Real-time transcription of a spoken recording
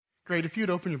Great. If you'd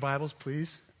open your Bibles,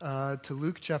 please, to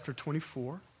Luke chapter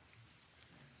 24.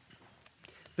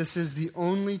 This is the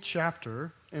only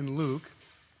chapter in Luke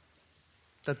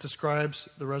that describes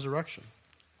the resurrection.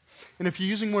 And if you're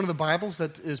using one of the Bibles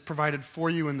that is provided for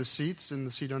you in the seats, in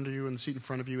the seat under you and the seat in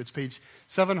front of you, it's page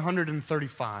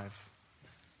 735.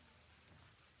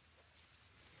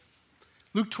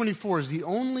 Luke 24 is the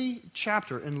only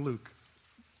chapter in Luke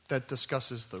that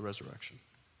discusses the resurrection.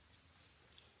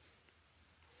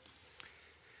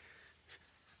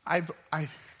 I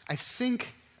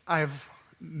think I've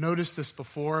noticed this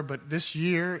before, but this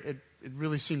year it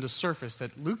really seemed to surface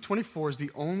that Luke 24 is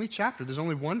the only chapter. There's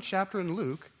only one chapter in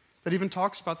Luke that even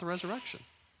talks about the resurrection.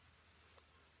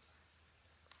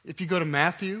 If you go to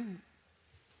Matthew,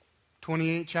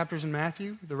 28 chapters in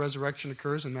Matthew, the resurrection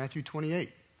occurs in Matthew 28.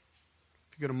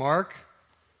 If you go to Mark,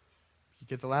 you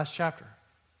get the last chapter.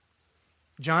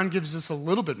 John gives us a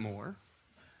little bit more.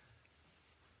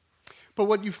 But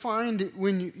what you find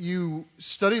when you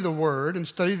study the Word and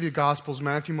study the Gospels,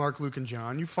 Matthew, Mark, Luke, and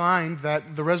John, you find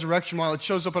that the resurrection, while it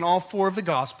shows up in all four of the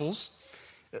Gospels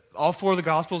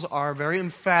are very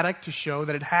emphatic to show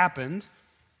that it happened,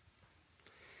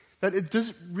 that it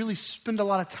doesn't really spend a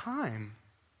lot of time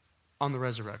on the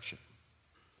resurrection.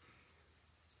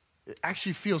 It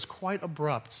actually feels quite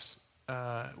abrupt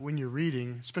when you're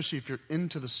reading, especially if you're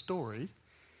into the story.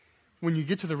 When you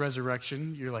get to the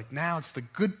resurrection, you're like, now it's the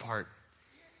good part.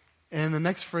 And the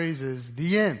next phrase is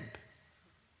the end.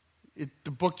 The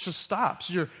book just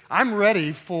stops. I'm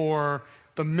ready for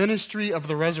the ministry of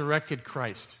the resurrected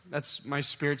Christ. That's my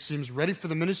spirit seems ready for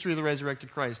the ministry of the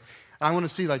resurrected Christ. I want to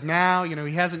see now,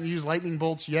 he hasn't used lightning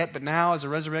bolts yet, but now as a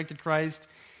resurrected Christ,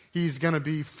 he's going to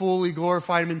be fully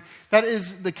glorified. That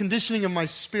is the conditioning of my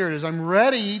spirit, is I'm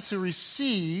ready to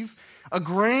receive a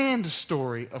grand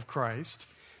story of Christ,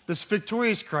 this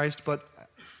victorious Christ, but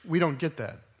we don't get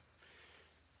that.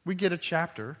 We get a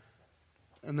chapter,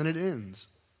 and then it ends.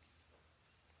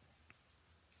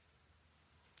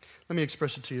 Let me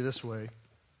express it to you this way.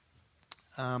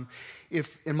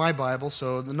 If in my Bible,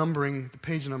 so the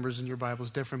page numbers in your Bible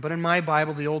is different, but in my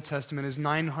Bible, the Old Testament is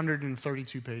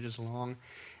 932 pages long,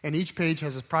 and each page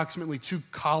has approximately 2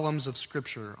 columns of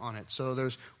Scripture on it. So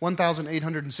there's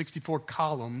 1,864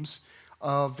 columns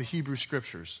of the Hebrew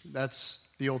Scriptures. That's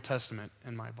the Old Testament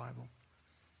in my Bible.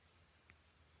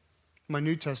 My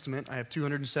New Testament, I have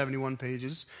 271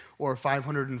 pages, or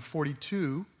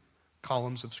 542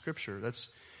 columns of Scripture. That's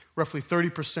roughly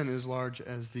 30% as large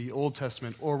as the Old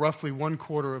Testament, or roughly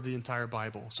 1/4 of the entire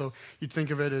Bible. So you'd think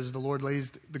of it as the Lord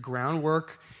lays the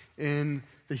groundwork in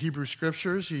the Hebrew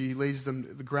Scriptures. He lays the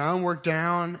groundwork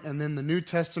down, and then the New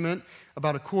Testament,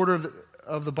 about 1/4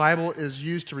 of the Bible, is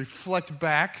used to reflect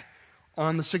back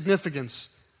on the significance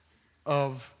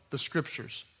of the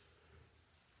Scriptures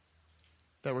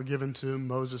that were given to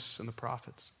Moses and the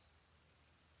prophets.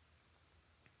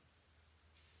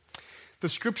 The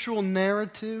scriptural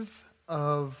narrative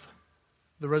of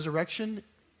the resurrection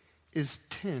is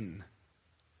 10.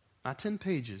 Not 10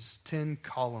 pages, 10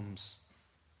 columns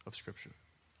of Scripture.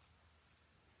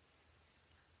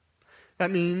 That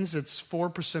means it's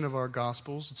 4% of our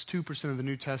Gospels, it's 2% of the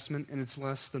New Testament, and it's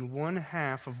less than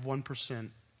 1/2 of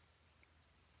 1%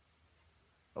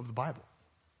 of the Bible.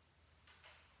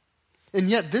 And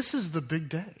yet, this is the big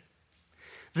day.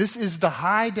 This is the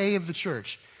high day of the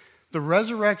church. The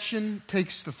resurrection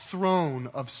takes the throne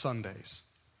of Sundays.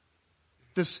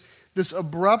 This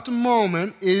abrupt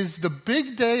moment is the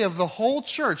big day of the whole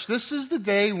church. This is the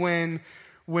day when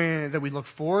that we look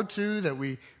forward to, that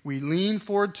we lean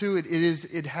forward to.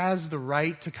 It has the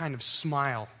right to kind of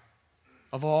smile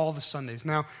of all the Sundays.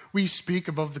 Now, we speak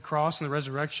above the cross and the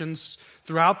resurrections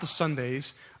throughout the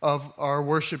Sundays of our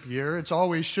worship year. It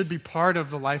always should be part of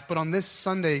the life, but on this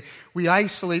Sunday, we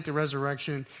isolate the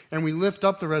resurrection, and we lift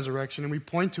up the resurrection, and we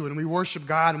point to it, and we worship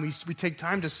God, and we take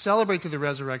time to celebrate the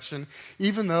resurrection,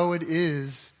 even though it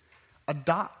is a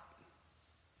dot.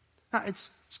 Now, it's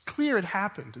clear it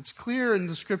happened. It's clear in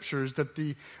the Scriptures that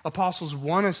the apostles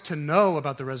want us to know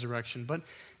about the resurrection, but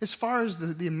as far as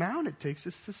the amount it takes,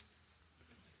 it's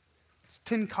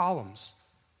 10 columns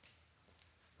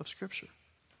of Scripture.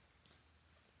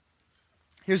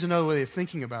 Here's another way of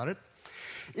thinking about it.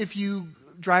 If you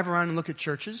drive around and look at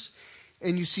churches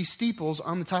and you see steeples,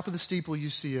 on the top of the steeple you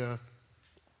see a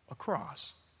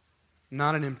cross,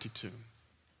 not an empty tomb.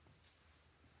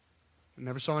 I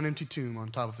never saw an empty tomb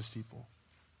on top of a steeple.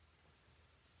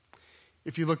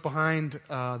 If you look behind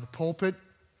the pulpit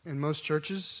in most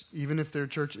churches, even if their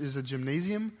church is a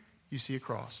gymnasium, you see a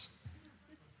cross.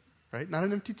 Right? Not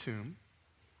an empty tomb.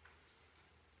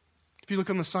 If If you look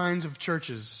on the signs of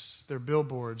churches, their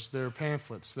billboards, their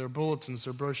pamphlets, their bulletins,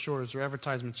 their brochures, their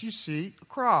advertisements, you see a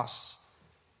cross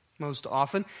most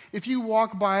often. If you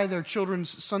walk by their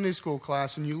children's Sunday school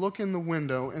class and you look in the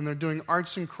window and they're doing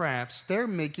arts and crafts, they're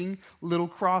making little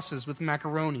crosses with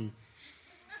macaroni.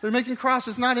 They're making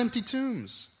crosses, not empty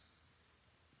tombs.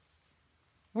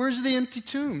 Where's the empty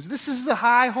tombs? This is the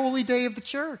high holy day of the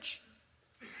church.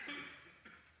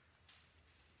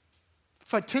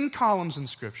 It's like 10 columns in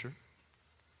Scripture.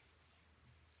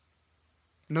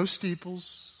 No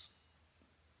steeples.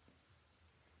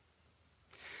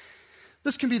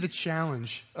 This can be the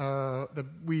challenge that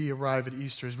we arrive at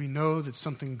Easter, as we know that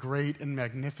something great and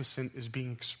magnificent is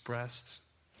being expressed,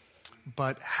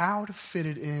 but how to fit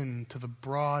it into the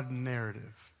broad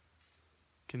narrative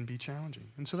can be challenging.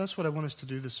 And so that's what I want us to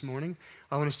do this morning.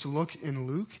 I want us to look in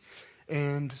Luke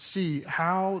and see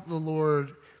how the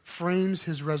Lord frames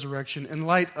his resurrection in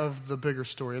light of the bigger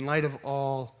story, in light of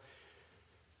all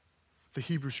the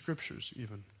Hebrew Scriptures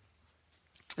even.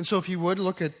 And so if you would,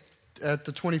 look at the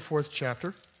 24th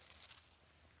chapter.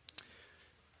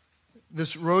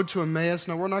 This road to Emmaus.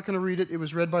 Now, we're not going to read it. It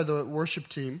was read by the worship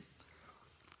team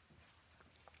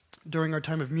during our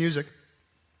time of music.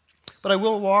 But I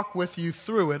will walk with you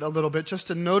through it a little bit just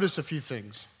to notice a few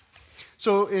things.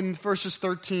 So in verses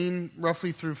 13,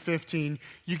 roughly through 15,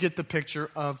 you get the picture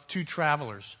of two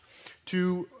travelers.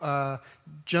 Two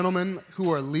gentlemen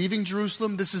who are leaving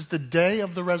Jerusalem. This is the day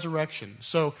of the resurrection.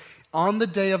 So on the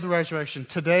day of the resurrection,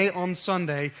 today on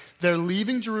Sunday, they're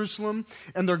leaving Jerusalem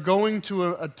and they're going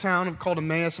to a town called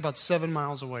Emmaus about 7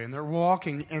 miles away. And they're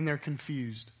walking and they're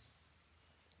confused.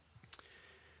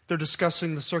 They're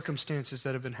discussing the circumstances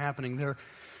that have been happening.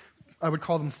 I would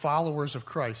call them followers of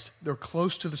Christ. They're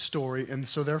close to the story, and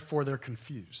so therefore they're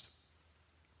confused.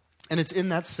 And it's in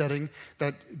that setting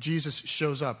that Jesus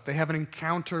shows up. They have an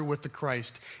encounter with the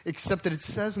Christ, except that it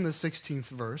says in the 16th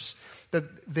verse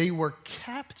that they were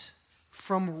kept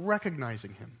from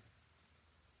recognizing him.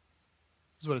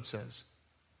 That's what it says.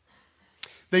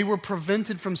 They were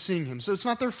prevented from seeing him. So it's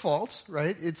not their fault,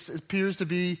 right? It appears to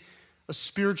be a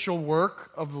spiritual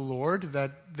work of the Lord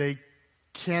that they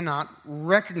cannot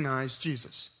recognize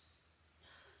Jesus.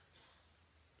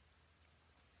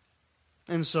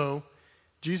 And so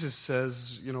Jesus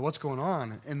says, what's going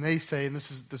on? And they say, and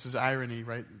this is irony,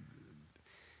 right?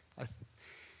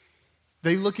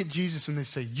 They look at Jesus and they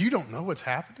say, you don't know what's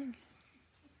happening?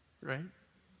 Right?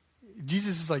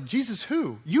 Jesus is like, Jesus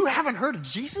who? You haven't heard of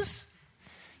Jesus?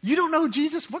 You don't know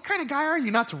Jesus? What kind of guy are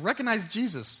you not to recognize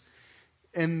Jesus?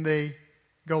 And they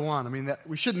go on. I mean,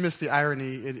 we shouldn't miss the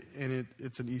irony,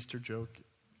 it's an Easter joke.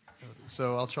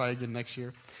 So I'll try again next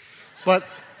year. But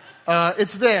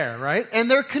it's there, right? And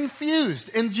they're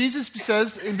confused. And Jesus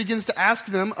says and begins to ask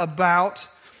them about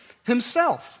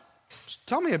himself.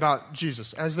 Tell me about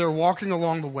Jesus as they're walking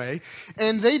along the way.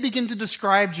 And they begin to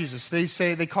describe Jesus. They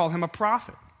call him a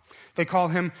prophet. They call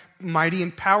him mighty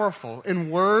and powerful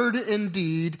in word and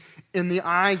deed in the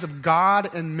eyes of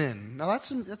God and men. Now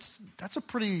that's a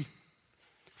pretty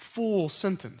full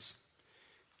sentence.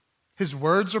 His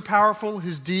words are powerful,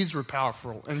 his deeds were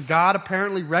powerful. And God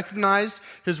apparently recognized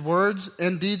his words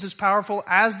and deeds as powerful,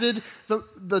 as did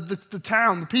the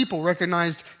town, the people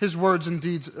recognized his words and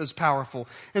deeds as powerful.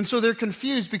 And so they're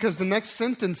confused because the next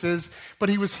sentence is, but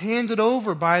he was handed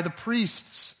over by the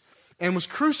priests and was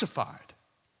crucified.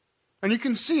 And you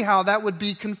can see how that would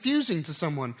be confusing to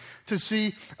someone, to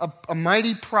see a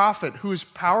mighty prophet who is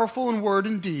powerful in word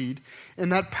and deed,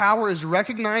 and that power is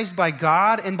recognized by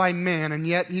God and by man, and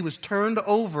yet he was turned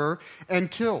over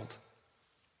and killed.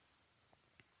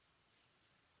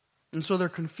 And so they're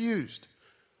confused.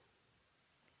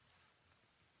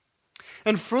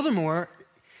 And furthermore,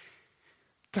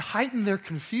 to heighten their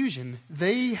confusion,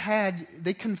 they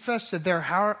confessed that their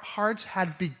hearts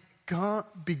had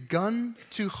begun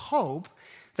to hope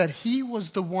that he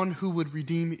was the one who would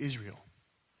redeem Israel.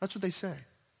 That's what they say.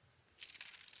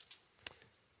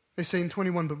 They say in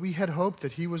 21, but we had hoped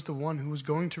that he was the one who was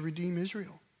going to redeem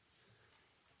Israel.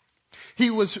 He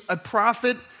was a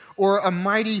prophet or a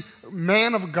mighty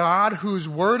man of God whose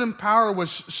word and power was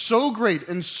so great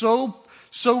and so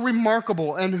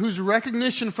remarkable, and whose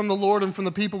recognition from the Lord and from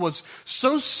the people was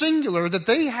so singular that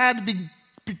they had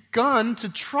begun to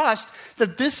trust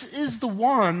that this is the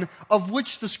one of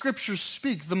which the Scriptures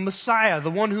speak, the Messiah,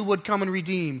 the one who would come and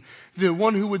redeem, the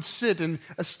one who would sit and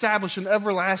establish an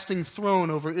everlasting throne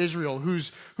over Israel,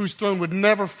 whose throne would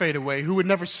never fade away, who would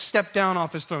never step down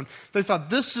off his throne. They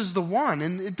thought, this is the one,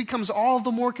 and it becomes all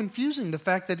the more confusing, the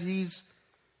fact that he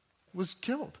was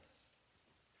killed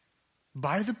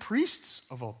by the priests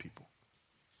of all people.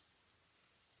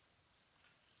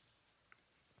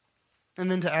 And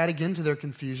then to add again to their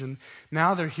confusion,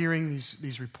 now they're hearing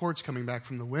these reports coming back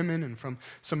from the women and from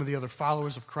some of the other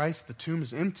followers of Christ. The tomb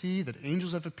is empty, that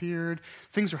angels have appeared,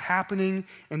 things are happening,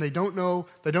 and they don't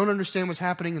understand what's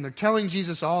happening, and they're telling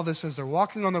Jesus all this as they're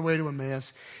walking on their way to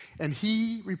Emmaus. And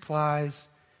he replies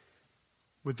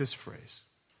with this phrase.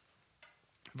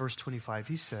 Verse 25,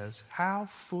 he says, "How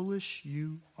foolish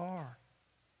you are,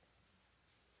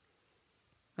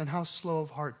 and how slow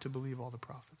of heart to believe all the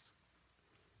prophets."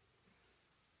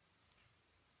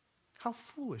 How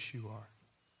foolish you are.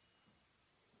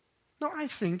 No, I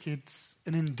think it's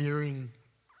an endearing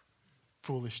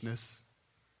foolishness.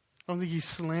 I don't think he's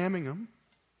slamming them.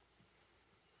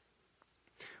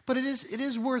 But it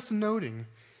is worth noting,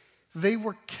 they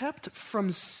were kept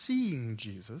from seeing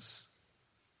Jesus.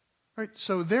 Right?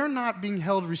 So they're not being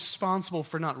held responsible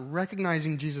for not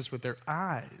recognizing Jesus with their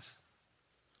eyes.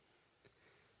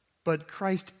 But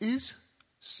Christ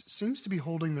seems to be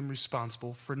holding them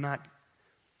responsible for not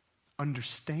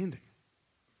understanding,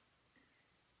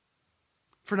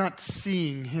 for not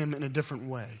seeing him in a different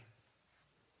way.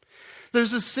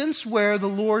 There's a sense where the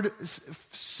Lord,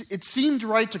 it seemed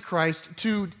right to Christ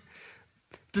to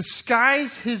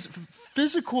disguise his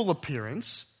physical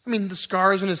appearance. I mean, the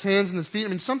scars on his hands and his feet. I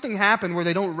mean, something happened where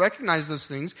they don't recognize those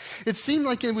things. It seemed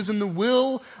like it was in the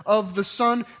will of the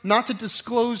Son not to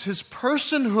disclose his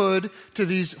personhood to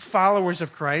these followers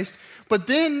of Christ. But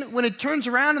then when it turns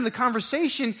around in the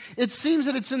conversation, it seems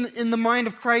that it's in the mind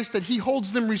of Christ that he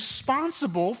holds them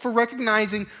responsible for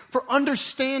recognizing, for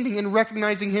understanding and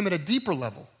recognizing him at a deeper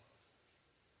level.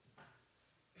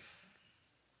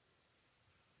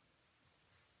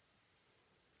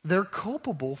 They're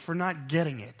culpable for not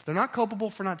getting it. They're not culpable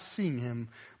for not seeing him,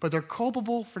 but they're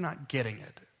culpable for not getting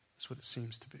it. That's what it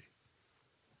seems to be.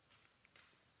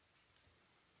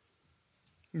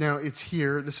 Now, it's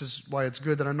here. This is why it's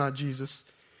good that I'm not Jesus.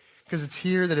 Because it's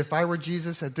here that if I were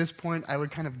Jesus at this point, I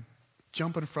would kind of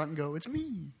jump in front and go, "It's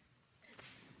me.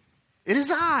 It is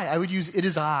I." I would use "it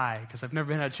is I," because I've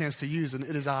never had a chance to use an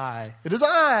 "it is I." It is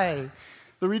I,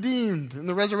 the redeemed and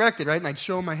the resurrected, right? And I'd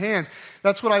show him my hands.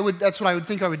 That's what I would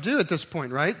think I would do at this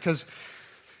point, right? Because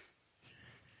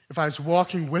if I was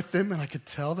walking with them and I could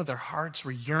tell that their hearts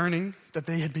were yearning, that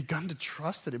they had begun to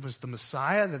trust that it was the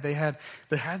Messiah, that they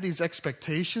had these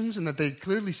expectations, and that they'd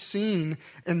clearly seen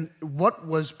in what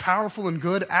was powerful and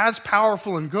good as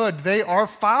powerful and good, they are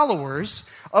followers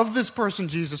of this person,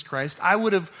 Jesus Christ, I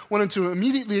would have wanted to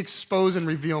immediately expose and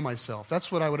reveal myself.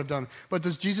 That's what I would have done. But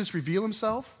does Jesus reveal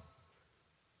himself?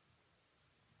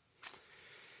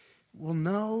 Well,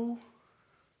 no,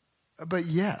 but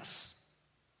yes.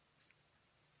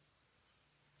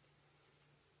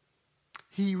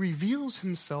 He reveals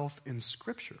himself in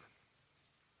Scripture.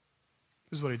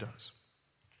 This is what he does.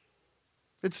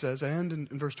 It says, and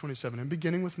in verse 27, "And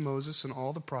beginning with Moses and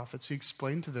all the prophets, he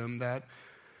explained to them that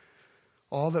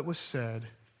all that was said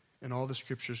in all the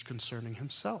Scriptures concerning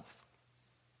himself."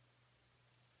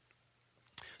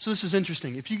 So this is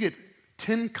interesting. If you get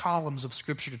 10 columns of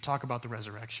Scripture to talk about the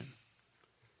resurrection,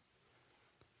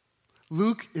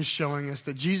 Luke is showing us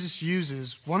that Jesus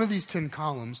uses one of these 10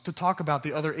 columns to talk about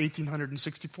the other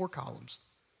 1,864 columns.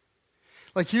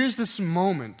 Like, here's this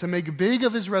moment to make big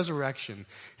of his resurrection.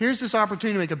 Here's this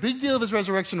opportunity to make a big deal of his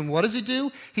resurrection. And what does he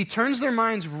do? He turns their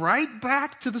minds right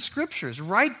back to the Scriptures,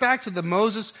 right back to the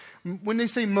Moses. When they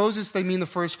say Moses, they mean the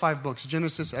first 5 books: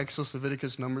 Genesis, Exodus,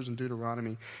 Leviticus, Numbers, and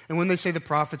Deuteronomy. And when they say the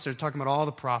prophets, they're talking about all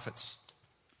the prophets.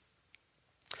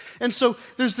 And so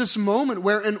there's this moment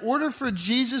where in order for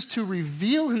Jesus to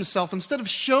reveal himself, instead of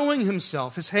showing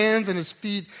himself, his hands and his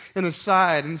feet and his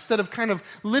side, instead of kind of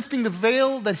lifting the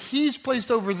veil that he's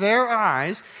placed over their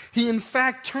eyes, he in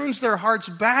fact turns their hearts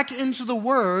back into the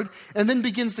Word and then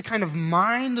begins to kind of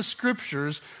mine the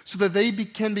Scriptures so that they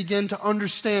can begin to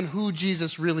understand who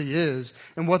Jesus really is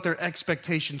and what their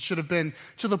expectations should have been,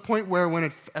 to the point where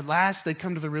when at last they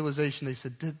come to the realization, they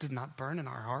said, did not burn in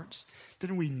our hearts?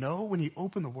 Didn't we know when he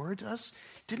opened the Word to us?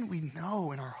 Didn't we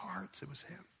know in our hearts it was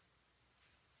him?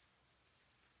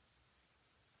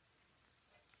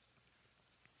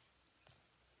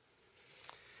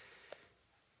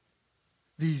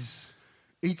 These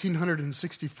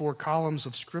 1,864 columns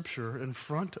of Scripture in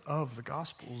front of the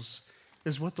Gospels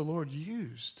is what the Lord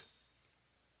used.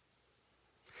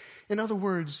 In other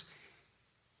words,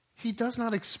 he does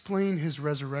not explain his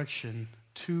resurrection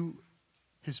to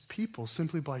his people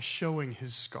simply by showing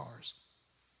his scars.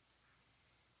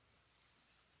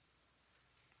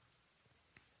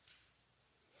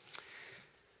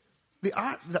 The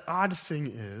odd thing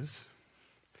is,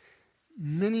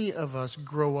 many of us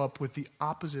grow up with the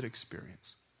opposite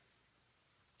experience.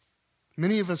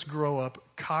 Many of us grow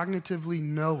up cognitively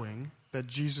knowing that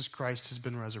Jesus Christ has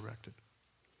been resurrected.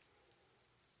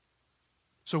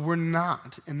 So we're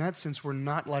not, in that sense, we're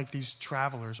not like these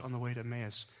travelers on the way to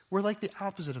Emmaus. We're like the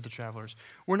opposite of the travelers.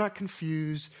 We're not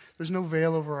confused. There's no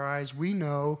veil over our eyes. We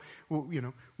know,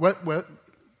 whether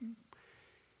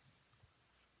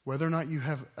or not you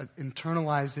have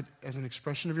internalized it as an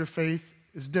expression of your faith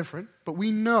is different, but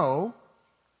we know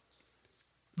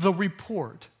the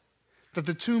report that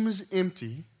the tomb is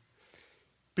empty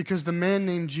because the man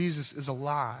named Jesus is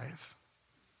alive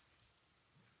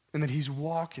and that he's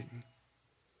walking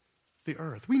the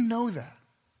earth. We know that.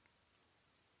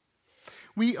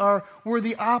 We're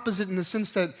the opposite in the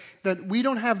sense that we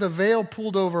don't have the veil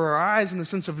pulled over our eyes in the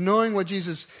sense of knowing what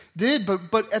Jesus did,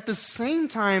 but at the same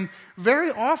time,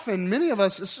 very often, many of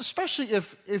us, especially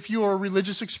if your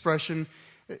religious expression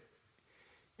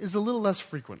is a little less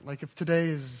frequent, like if today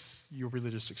is your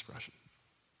religious expression,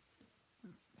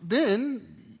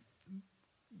 then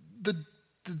the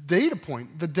data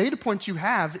point you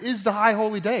have is the high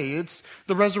holy day. It's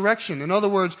the resurrection. In other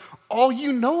words, all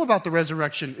you know about the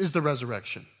resurrection is the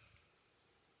resurrection.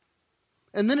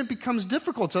 And then it becomes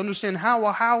difficult to understand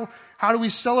how do we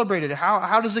celebrate it?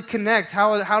 How does it connect?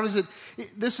 How does it...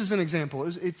 This is an example.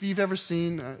 If you've ever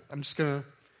seen... I'm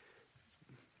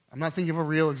not thinking of a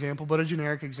real example, but a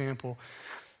generic example.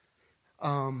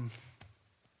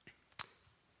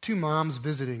 Two moms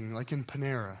visiting, like in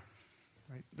Panera.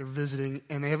 Right? They're visiting,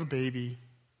 and they have a baby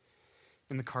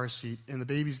in the car seat, and the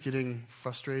baby's getting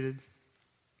frustrated,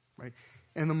 right?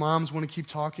 And the moms want to keep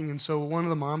talking, and so one of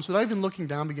the moms, without even looking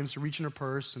down, begins to reach in her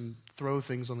purse and throw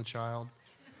things on the child.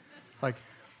 Like,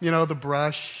 the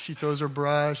brush, she throws her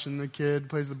brush, and the kid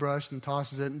plays the brush and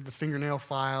tosses it, and the fingernail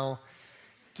file,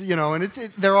 and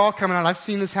they're all coming out. I've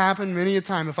seen this happen many a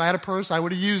time. If I had a purse, I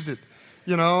would have used it.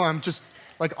 I'm just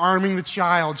like arming the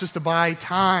child just to buy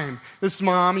time. This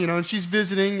mom, and she's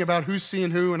visiting about who's seeing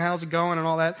who and how's it going and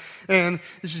all that. And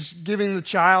she's giving the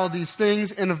child these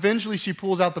things, and eventually she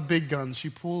pulls out the big guns. She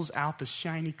pulls out the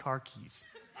shiny car keys,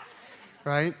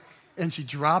 right? And she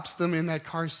drops them in that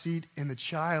car seat, and the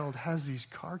child has these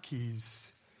car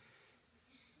keys.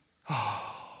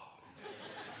 Oh,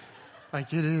 like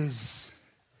it's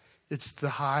the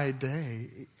high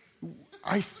day.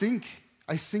 I think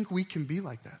we can be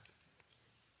like that.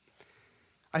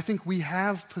 I think we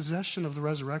have possession of the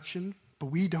resurrection, but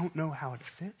we don't know how it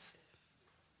fits.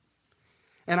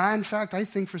 And in fact, I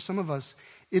think for some of us,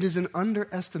 it is an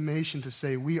underestimation to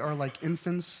say we are like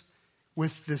infants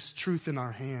with this truth in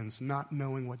our hands, not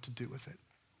knowing what to do with it.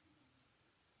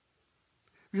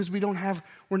 Because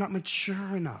we're not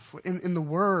mature enough in the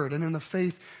Word and in the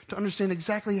faith to understand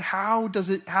exactly how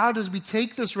does we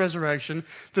take this resurrection,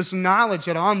 this knowledge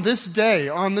that on this day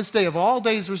of all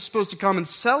days we're supposed to come and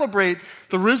celebrate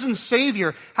the risen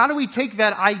Savior. How do we take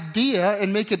that idea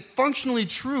and make it functionally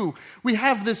true? We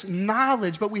have this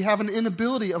knowledge, but we have an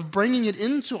inability of bringing it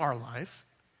into our life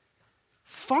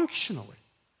functionally.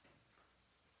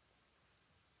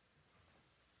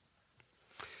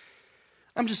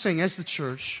 I'm just saying, as the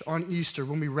church, on Easter,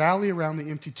 when we rally around the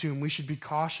empty tomb, we should be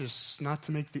cautious not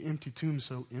to make the empty tomb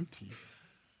so empty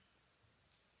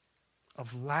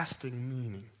of lasting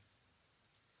meaning.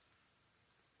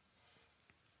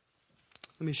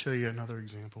 Let me show you another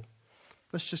example.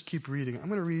 Let's just keep reading. I'm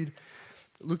going to read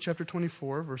Luke chapter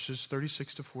 24, verses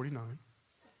 36 to 49.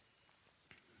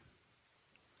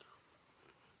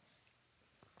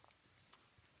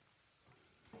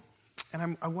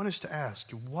 And I want us to ask,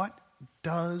 what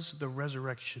does the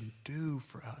resurrection do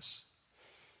for us?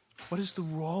 What is the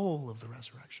role of the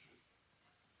resurrection?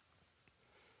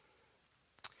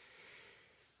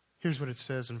 Here's what it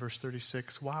says in verse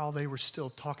 36. While they were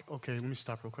still talking... Okay, let me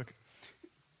stop real quick.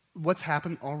 What's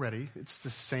happened already? It's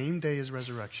the same day as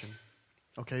resurrection.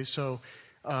 Okay, so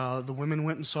the women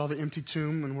went and saw the empty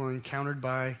tomb and were encountered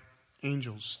by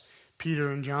angels.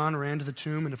 Peter and John ran to the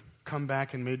tomb and have come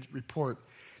back and made report.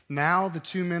 Now the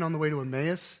two men on the way to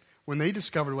Emmaus, when they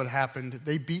discovered what happened,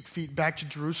 they beat feet back to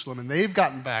Jerusalem, and they've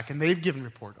gotten back, and they've given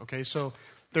report. Okay, so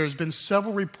there's been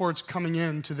several reports coming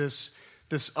into this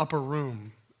upper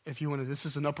room. If you want to, this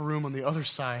is an upper room on the other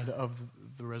side of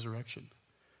the resurrection.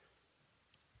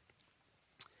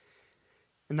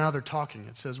 And now they're talking.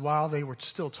 It says, while they were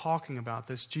still talking about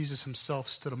this, Jesus himself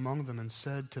stood among them and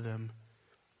said to them,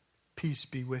 "Peace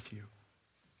be with you."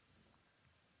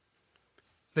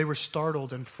 They were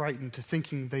startled and frightened,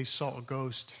 thinking they saw a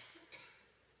ghost.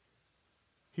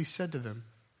 He said to them,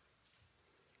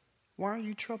 "Why are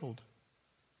you troubled?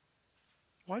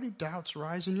 Why do doubts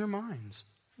rise in your minds?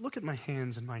 Look at my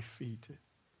hands and my feet.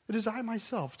 It is I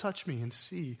myself. Touch me and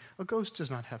see. A ghost does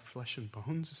not have flesh and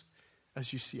bones,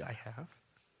 as you see I have."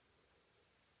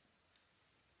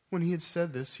 When he had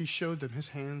said this, he showed them his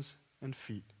hands and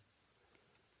feet.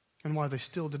 And while they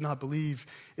still did not believe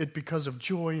it because of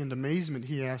joy and amazement,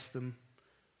 he asked them,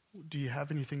 "Do you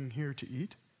have anything here to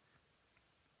eat?"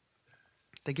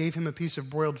 They gave him a piece of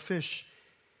broiled fish,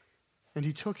 and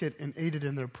he took it and ate it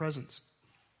in their presence.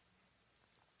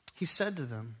 He said to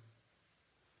them,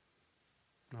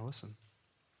 now listen,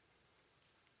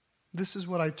 "This is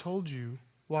what I told you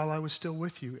while I was still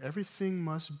with you. Everything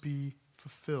must be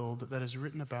fulfilled that is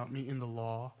written about me in the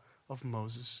law of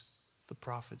Moses, the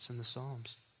prophets, and the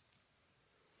Psalms."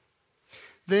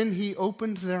 Then he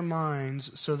opened their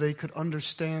minds so they could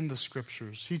understand the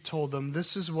Scriptures. He told them,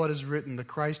 "This is what is written, the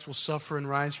Christ will suffer and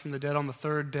rise from the dead on the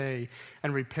third day,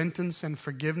 and repentance and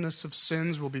forgiveness of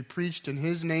sins will be preached in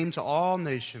his name to all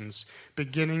nations,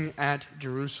 beginning at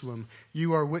Jerusalem.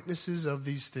 You are witnesses of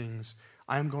these things.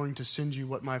 I am going to send you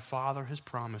what my Father has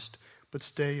promised, but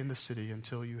stay in the city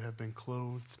until you have been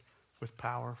clothed with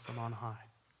power from on high."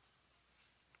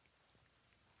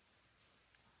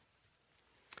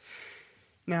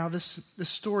 Now, this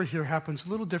story here happens a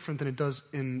little different than it does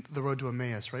in the road to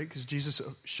Emmaus, right? Because Jesus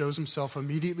shows himself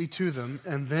immediately to them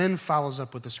and then follows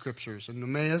up with the Scriptures. In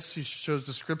Emmaus, he shows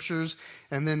the Scriptures,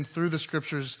 and then through the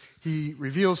Scriptures, he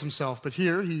reveals himself. But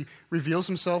here, he reveals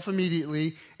himself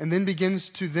immediately and then begins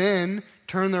to then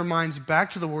turn their minds back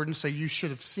to the Word and say, "You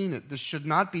should have seen it. This should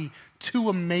not be too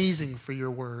amazing for your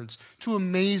words, too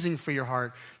amazing for your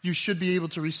heart. You should be able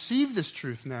to receive this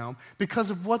truth now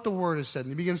because of what the Word has said."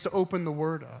 And he begins to open the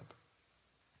Word up.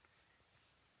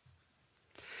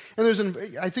 And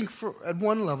I think at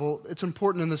one level, it's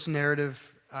important in this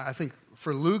narrative, I think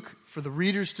for Luke, for the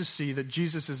readers to see that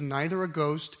Jesus is neither a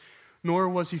ghost, nor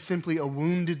was he simply a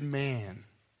wounded man.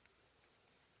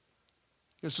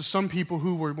 So some people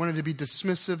who wanted to be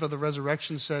dismissive of the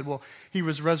resurrection said, well, he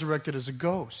was resurrected as a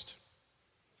ghost.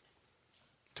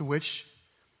 To which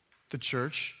the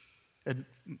church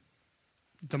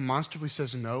demonstrably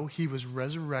says, no, he was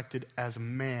resurrected as a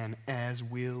man, as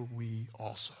will we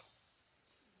also.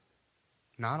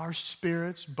 Not our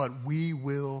spirits, but we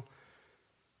will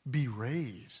be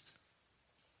raised.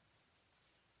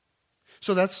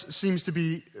 So that seems to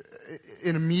be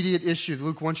an immediate issue that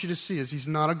Luke wants you to see, is he's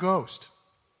not a ghost.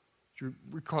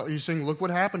 You're saying, look what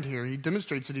happened here. He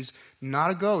demonstrates that he's not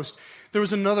a ghost. There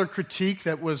was another critique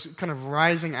that was kind of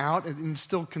rising out and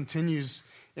still continues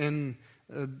in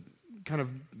kind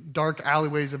of dark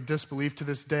alleyways of disbelief to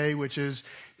this day, which is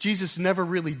Jesus never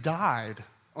really died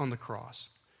on the cross.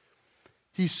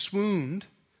 He swooned.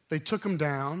 They took him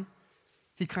down.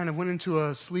 He kind of went into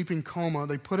a sleeping coma.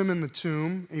 They put him in the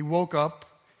tomb. He woke up.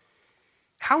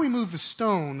 How he moved the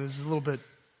stone is a little bit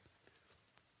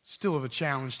still of a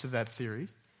challenge to that theory.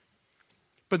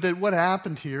 But that what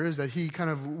happened here is that he kind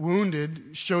of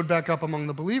wounded, showed back up among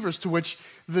the believers, to which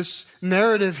this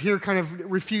narrative here kind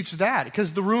of refutes that.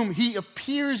 Because he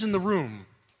appears in the room.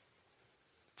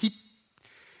 He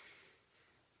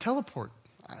teleport.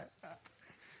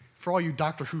 For all you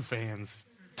Doctor Who fans,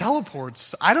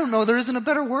 teleports. I don't know, there isn't a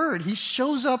better word. He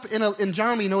shows up in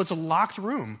John, we know it's a locked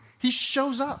room. He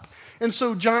shows up. And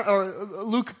so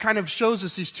Luke kind of shows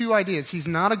us these two ideas. He's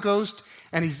not a ghost,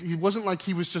 and he wasn't like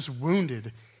he was just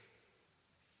wounded.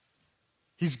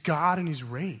 He's God and he's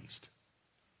raised.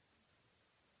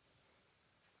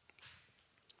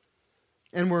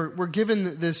 And we're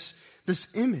given this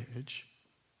image.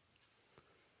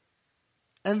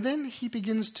 And then he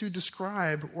begins to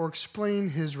describe or explain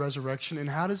his resurrection. And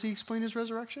how does he explain his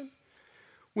resurrection?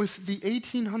 With the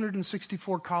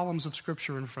 1,864 columns of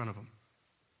Scripture in front of him.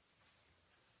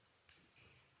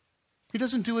 He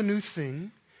doesn't do a new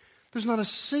thing. There's not a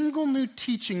single new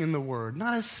teaching in the Word,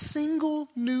 not a single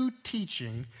new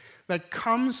teaching that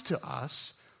comes to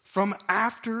us from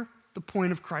after the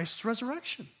point of Christ's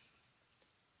resurrection.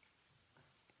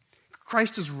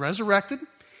 Christ is resurrected,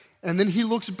 and then he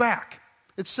looks back.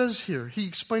 It says here, he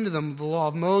explained to them the law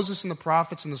of Moses and the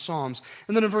prophets and the Psalms.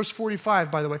 And then in verse 45,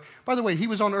 by the way, he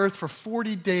was on earth for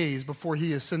 40 days before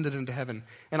he ascended into heaven.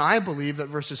 And I believe that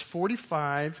verses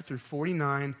 45 through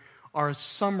 49 are a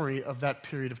summary of that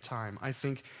period of time. I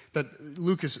think that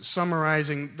Luke is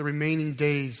summarizing the remaining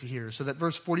days here, so that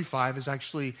verse 45 is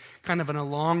actually kind of an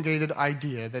elongated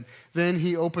idea, that then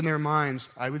he opened their minds,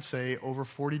 I would say, over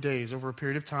 40 days, over a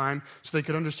period of time, so they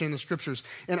could understand the Scriptures.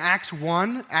 In Acts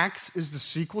 1, Acts is the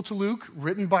sequel to Luke,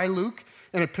 written by Luke,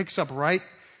 and it picks up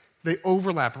they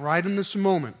overlap right in this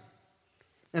moment.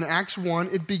 In Acts 1,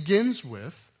 it begins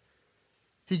with,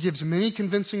 he gives many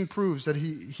convincing proofs that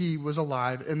he was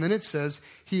alive. And then it says,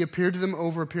 he appeared to them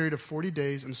over a period of 40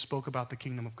 days and spoke about the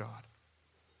kingdom of God.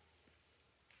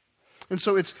 And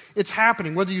so it's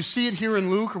happening. Whether you see it here in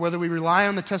Luke or whether we rely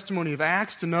on the testimony of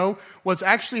Acts to know what's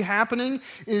actually happening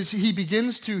is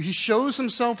he shows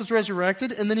himself as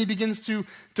resurrected, and then he begins to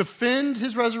defend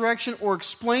his resurrection or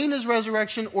explain his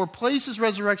resurrection or place his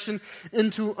resurrection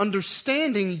into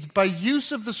understanding by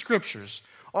use of the Scriptures.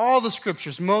 All the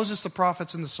Scriptures, Moses, the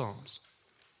prophets, and the Psalms.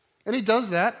 And he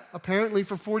does that apparently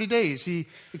for 40 days. He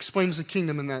explains the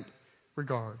kingdom in that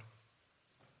regard.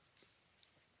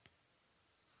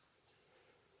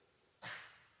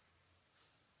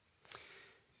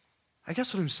 I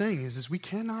guess what I'm saying is we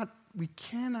cannot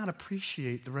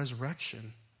appreciate the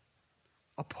resurrection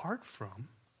apart from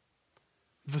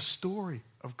the story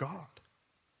of God.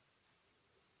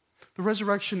 The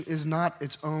resurrection is not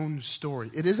its own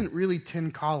story. It isn't really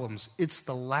 10 columns. It's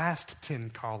the last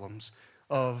 10 columns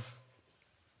of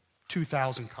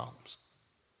 2,000 columns.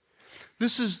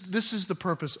 This is the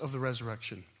purpose of the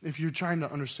resurrection, if you're trying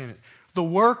to understand it. The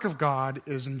work of God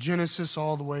is in Genesis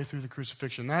all the way through the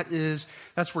crucifixion.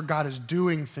 That's where God is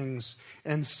doing things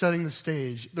and setting the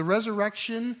stage. The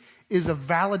resurrection is a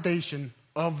validation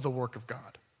of the work of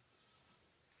God.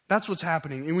 That's what's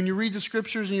happening. And when you read the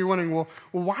Scriptures and you're wondering, well,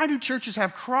 why do churches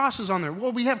have crosses on there?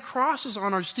 Well, we have crosses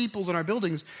on our steeples and our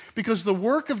buildings because the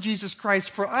work of Jesus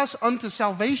Christ for us unto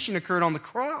salvation occurred on the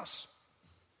cross.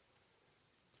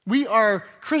 We are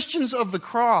Christians of the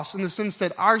cross in the sense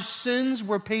that our sins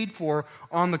were paid for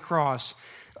on the cross.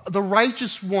 The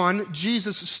righteous one,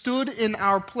 Jesus, stood in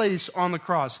our place on the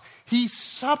cross. He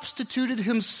substituted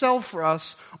himself for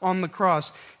us on the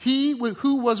cross. He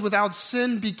who was without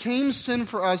sin became sin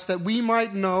for us that we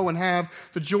might know and have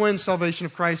the joy and salvation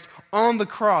of Christ on the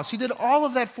cross. He did all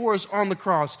of that for us on the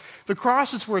cross. The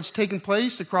cross is where it's taking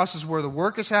place. The cross is where the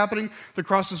work is happening. The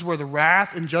cross is where the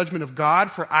wrath and judgment of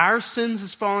God for our sins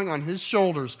is falling on his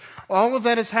shoulders. All of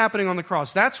that is happening on the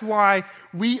cross. That's why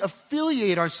we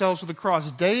affiliate ourselves with the cross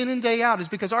day in and day out, is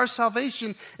because our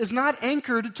salvation is not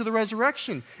anchored to the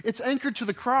resurrection. It's anchored to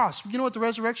the cross. You know what the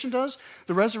resurrection does?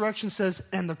 The resurrection says,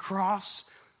 and the cross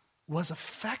was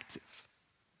effective.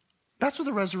 That's what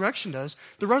the resurrection does.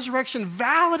 The resurrection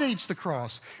validates the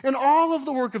cross and all of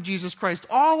the work of Jesus Christ,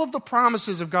 all of the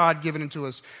promises of God given to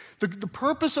us. The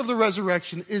purpose of the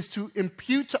resurrection is to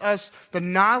impute to us the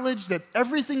knowledge that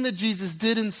everything that Jesus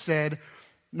did and said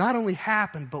not only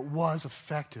happened, but was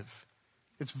effective.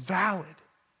 It's valid.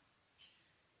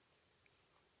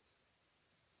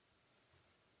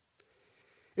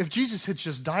 If Jesus had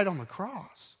just died on the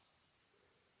cross,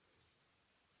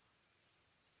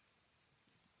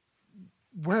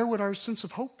 where would our sense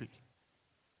of hope be?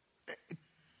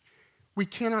 We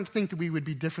cannot think that we would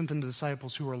be different than the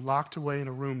disciples who were locked away in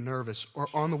a room nervous or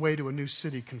on the way to a new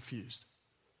city confused.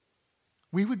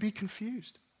 We would be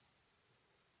confused.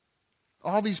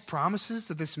 All these promises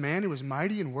that this man who was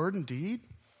mighty in word and deed,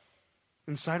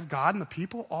 in the sight of God and the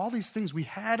people, all these things, we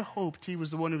had hoped he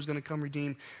was the one who was going to come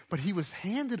redeem, but he was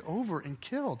handed over and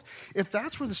killed. If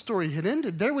that's where the story had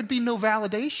ended, there would be no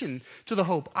validation to the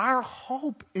hope. Our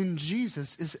hope in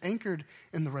Jesus is anchored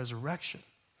in the resurrection,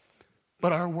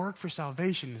 but our work for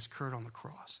salvation is occurred on the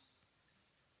cross.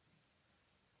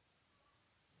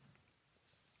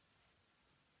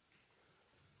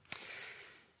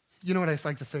 You know what I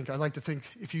like to think? I like to think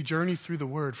if you journey through the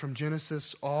Word from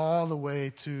Genesis all the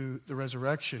way to the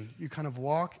resurrection, you kind of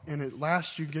walk, and at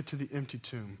last you get to the empty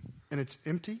tomb. And it's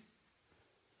empty.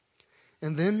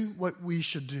 And then what we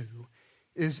should do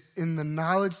is, in the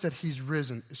knowledge that he's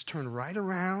risen, is turn right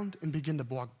around and begin to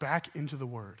walk back into the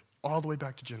Word, all the way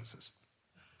back to Genesis.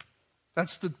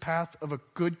 That's the path of a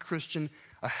good Christian,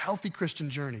 a healthy Christian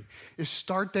journey. Is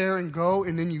start there and go,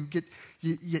 and then you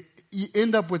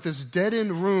end up with this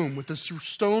dead-end room with this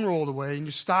stone rolled away, and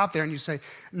you stop there and you say,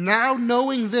 now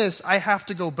knowing this, I have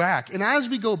to go back. And as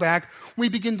we go back, we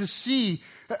begin to see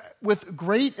with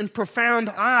great and profound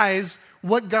eyes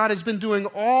what God has been doing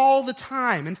all the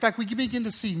time. In fact, we begin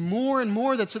to see more and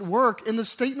more that's at work in the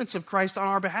statements of Christ on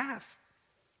our behalf.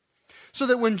 So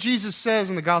that when Jesus says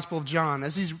in the Gospel of John,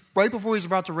 right before he's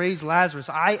about to raise Lazarus,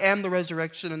 I am the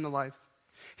resurrection and the life.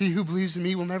 He who believes in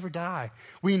me will never die.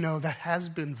 We know that has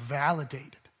been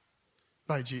validated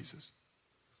by Jesus.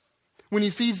 When he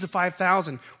feeds the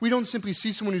 5,000, we don't simply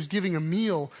see someone who's giving a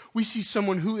meal. We see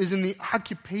someone who is in the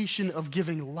occupation of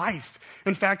giving life.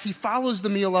 In fact, he follows the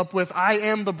meal up with, I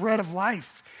am the bread of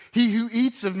life. He who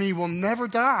eats of me will never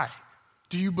die.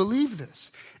 Do you believe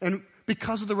this? And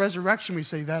Because of the resurrection, we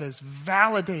say that is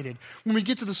validated. When we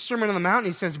get to the Sermon on the Mount,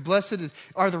 he says, blessed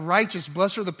are the righteous,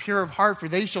 blessed are the pure of heart, for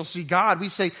they shall see God. We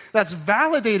say that's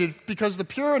validated because the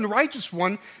pure and righteous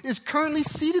one is currently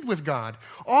seated with God.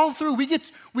 All through, we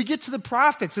get to the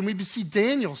prophets, and we see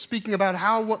Daniel speaking about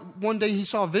how one day he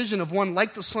saw a vision of one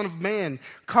like the Son of Man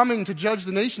coming to judge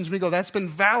the nations. We go, that's been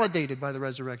validated by the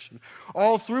resurrection.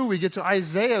 All through, we get to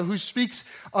Isaiah, who speaks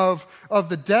of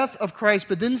the death of Christ,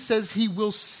 but then says he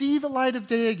will see the light of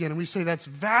day again. And we say that's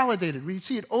validated. We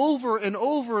see it over and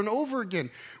over and over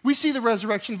again. We see the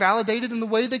resurrection validated in the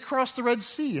way they cross the Red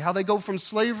Sea, how they go from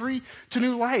slavery to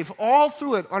new life. All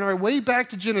through it, on our way back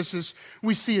to Genesis,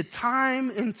 we see it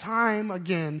time and time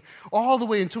again, all the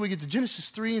way until we get to Genesis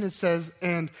 3, and it says,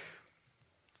 and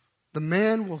the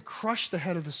man will crush the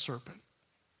head of the serpent,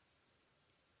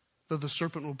 though the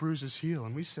serpent will bruise his heel.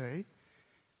 And we say,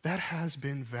 that has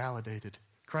been validated.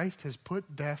 Christ has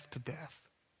put death to death.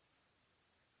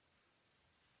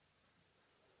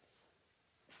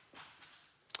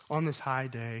 On this high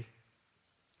day,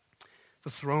 the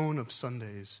throne of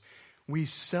Sundays, we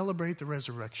celebrate the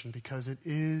resurrection because it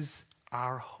is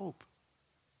our hope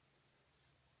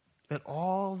that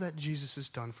all that Jesus has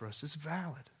done for us is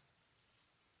valid.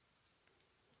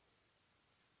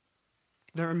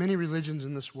 There are many religions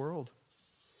in this world,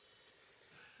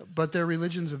 but they're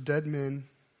religions of dead men.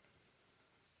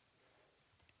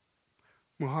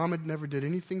 Muhammad never did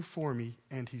anything for me,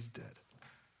 and he's dead.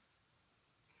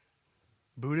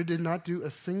 Buddha did not do a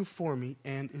thing for me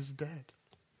and is dead.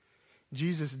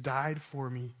 Jesus died for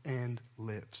me and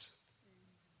lives.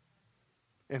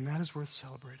 And that is worth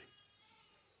celebrating.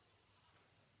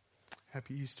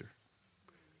 Happy Easter.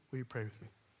 Will you pray with me?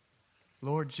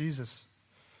 Lord Jesus,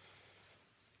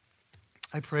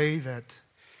 I pray that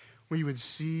we would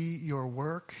see your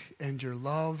work and your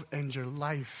love and your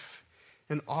life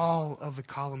in all of the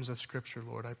columns of Scripture,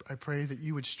 Lord. I pray that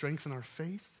you would strengthen our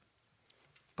faith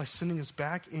by sending us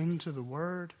back into the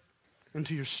Word,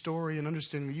 into your story, and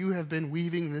understanding that you have been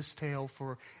weaving this tale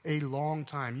for a long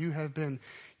time. You have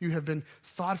been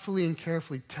thoughtfully and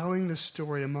carefully telling this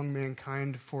story among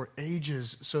mankind for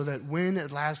ages, so that when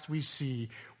at last we see,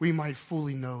 we might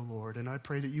fully know, Lord. And I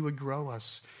pray that you would grow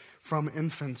us from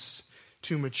infants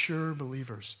to mature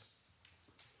believers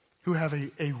who have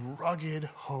a rugged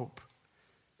hope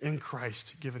in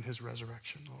Christ given his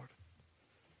resurrection, Lord.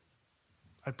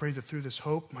 I pray that through this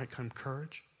hope might come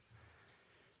courage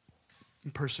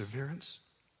and perseverance.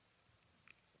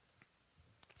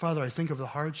 Father, I think of the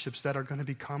hardships that are going to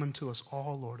be common to us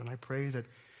all, Lord, and I pray that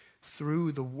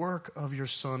through the work of your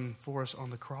Son for us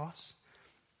on the cross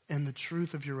and the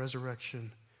truth of your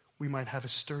resurrection, we might have a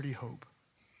sturdy hope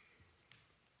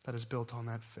that is built on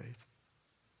that faith.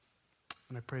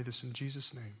 And I pray this in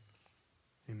Jesus' name.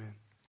 Amen.